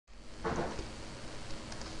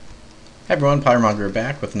Hi everyone, ThePolymonger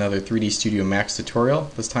back with another 3D Studio Max tutorial.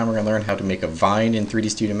 This time we're going to learn how to make a vine in 3D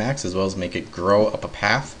Studio Max as well as make it grow up a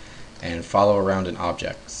path and follow around an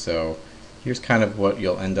object. So here's kind of what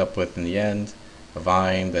you'll end up with in the end, a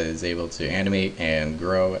vine that is able to animate and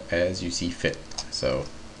grow as you see fit. So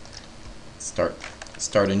start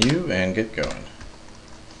anew and get going.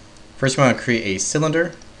 First we want to create a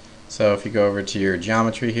cylinder. So if you go over to your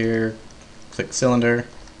geometry here, click cylinder,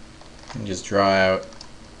 and just draw out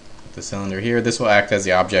the cylinder here. This will act as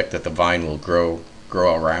the object that the vine will grow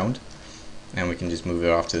around, and we can just move it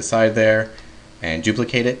off to the side there and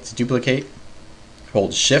duplicate it. To duplicate,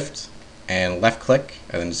 hold shift and left click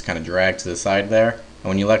and then just kind of drag to the side there, and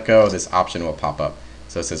when you let go this option will pop up.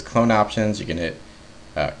 So it says clone options. You can hit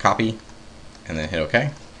copy and then hit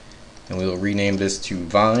OK, and we will rename this to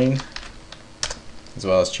vine as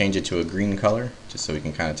well as change it to a green color just so we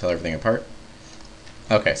can kind of tell everything apart.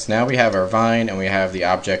 Okay, so now we have our vine and we have the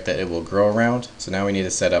object that it will grow around. So now we need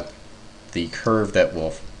to set up the curve that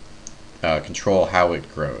will control how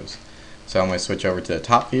it grows. So I'm going to switch over to the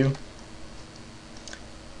top view,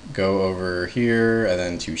 go over here and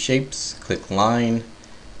then to shapes, click line,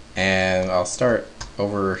 and I'll start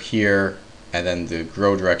over here, and then the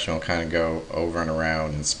grow direction will kind of go over and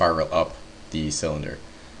around and spiral up the cylinder.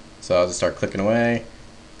 So I'll just start clicking away,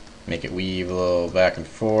 make it weave a little back and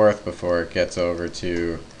forth before it gets over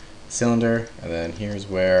to the cylinder, and then here's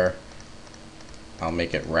where I'll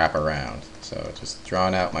make it wrap around. So just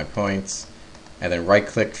drawing out my points, and then right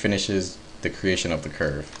click finishes the creation of the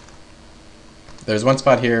curve. There's one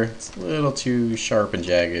spot here, it's a little too sharp and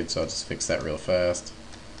jagged, so I'll just fix that real fast.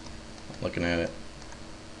 Looking at it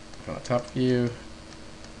from the top view.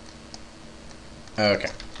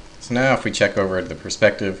 Okay, so now if we check over the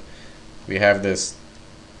perspective, we have this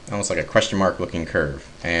almost like a question mark looking curve,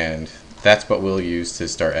 and that's what we'll use to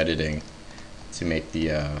start editing to make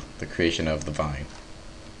the creation of the vine.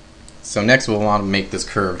 So next we'll want to make this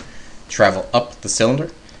curve travel up the cylinder,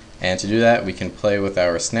 and to do that we can play with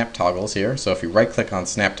our snap toggles here. So if you right click on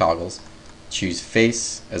snap toggles, choose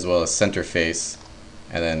face as well as center face,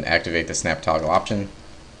 and then activate the snap toggle option.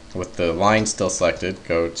 With the line still selected,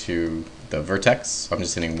 go to the vertex, so I'm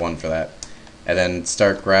just hitting 1 for that, and then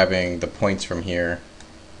start grabbing the points from here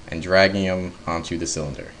and dragging them onto the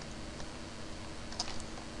cylinder.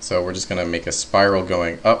 So we're just going to make a spiral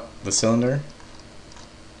going up the cylinder.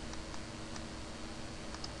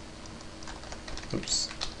 Oops.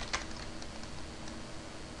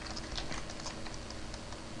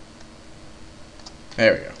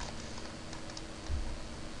 There we go.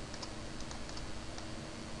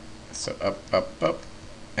 So up, up, up,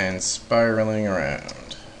 and spiraling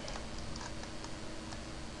around.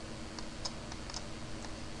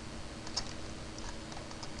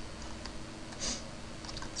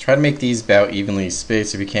 Try to make these about evenly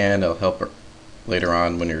spaced if you can. It'll help later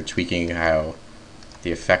on when you're tweaking how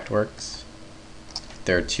the effect works. If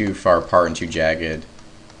they're too far apart and too jagged,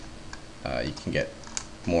 you can get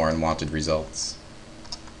more unwanted results.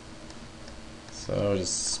 So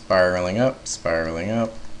just spiraling up,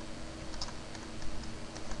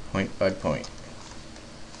 point by point.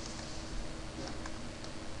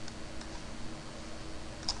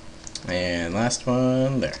 And last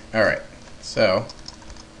one there. Alright, so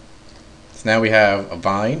now we have a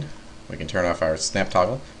vine. We can turn off our snap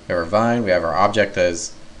toggle. We have our vine, we have our object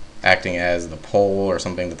as acting as the pole or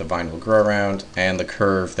something that the vine will grow around, and the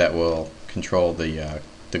curve that will control the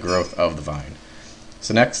growth of the vine.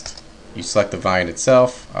 So next, you select the vine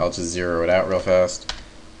itself. I'll just zero it out real fast.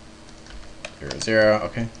 0, 0,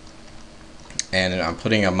 okay. And I'm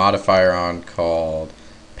putting a modifier on called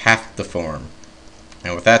path deform.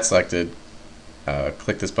 And with that selected,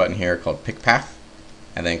 click this button here called pick path,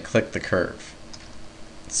 and then click the curve.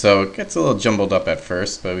 So it gets a little jumbled up at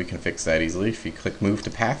first, but we can fix that easily if you click move to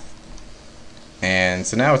path. And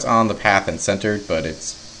so now it's on the path and centered, but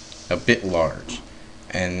it's a bit large.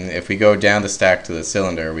 And if we go down the stack to the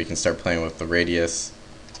cylinder, we can start playing with the radius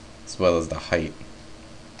as well as the height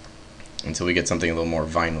until we get something a little more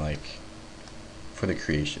vine-like for the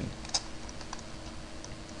creation.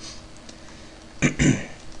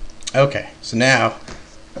 Okay, so now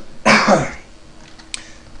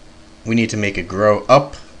we need to make it grow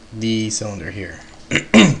up the cylinder here.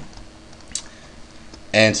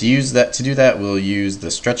 And to do that, we'll use the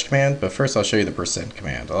stretch command, but first I'll show you the %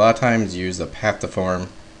 command. A lot of times use the path deform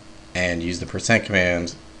and use the %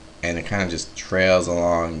 command, and it kind of just trails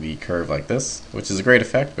along the curve like this, which is a great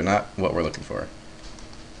effect, but not what we're looking for.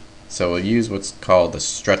 So we'll use what's called the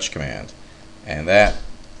stretch command, and that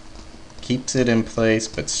keeps it in place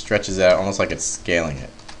but stretches out almost like it's scaling it.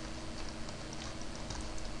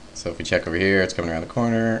 So if we check over here, it's coming around the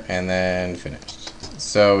corner, and then finished.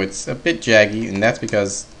 So it's a bit jaggy, and that's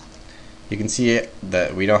because you can see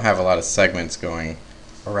that we don't have a lot of segments going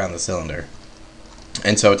around the cylinder.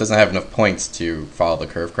 And so it doesn't have enough points to follow the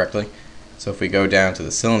curve correctly. So if we go down to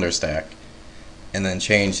the cylinder stack, and then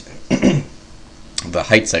change the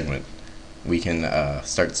height segment, we can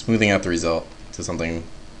start smoothing out the result to something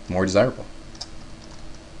more desirable.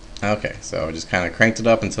 Okay, so I just kind of cranked it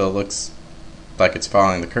up until it looks like it's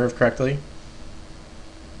following the curve correctly.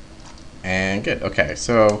 And good. Okay,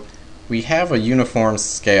 so we have a uniform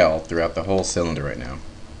scale throughout the whole cylinder right now.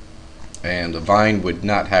 And a vine would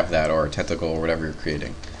not have that, or a tentacle, or whatever you're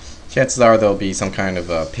creating. Chances are there'll be some kind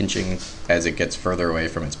of pinching as it gets further away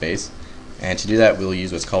from its base. And to do that, we'll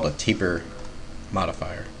use what's called a taper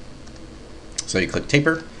modifier. So you click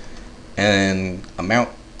taper, and amount,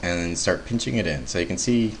 and then start pinching it in. So you can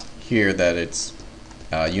see here that it's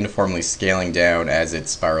uniformly scaling down as it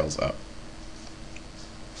spirals up.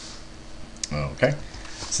 Okay,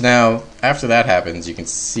 so now after that happens, you can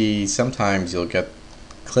see sometimes you'll get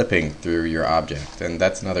clipping through your object, and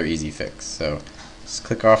that's another easy fix. So just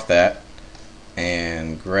click off that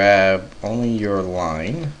and grab only your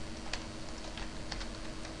line,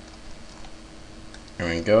 and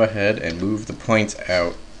then go ahead and move the points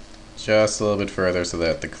out just a little bit further so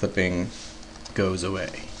that the clipping goes away.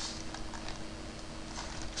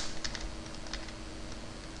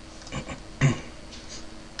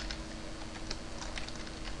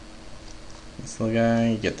 This little guy,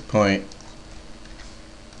 you get the point.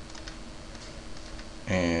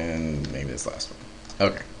 And maybe this last one.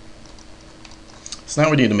 Okay. So now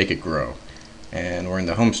we need to make it grow. And we're in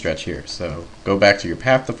the home stretch here. So go back to your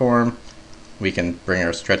path deform. We can bring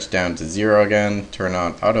our stretch down to 0 again, turn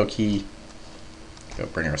on auto key, go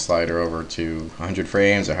bring our slider over to 100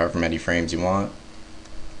 frames or however many frames you want,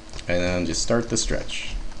 and then just start the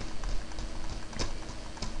stretch.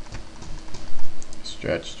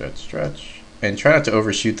 Stretch, stretch, stretch. And try not to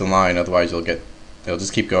overshoot the line, otherwise it'll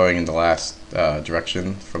just keep going in the last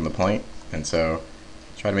direction from the point, and so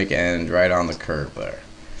try to make it end right on the curve there.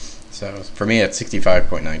 So for me it's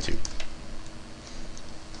 65.92.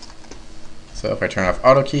 So if I turn off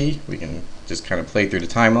auto key, we can just kind of play through the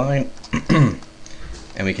timeline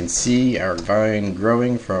and we can see our vine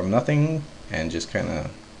growing from nothing and just kind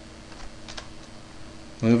of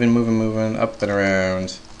moving up and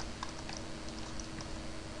around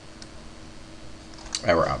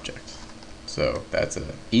our object. So that's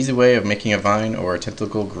an easy way of making a vine or a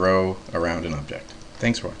tentacle grow around an object.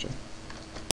 Thanks for watching.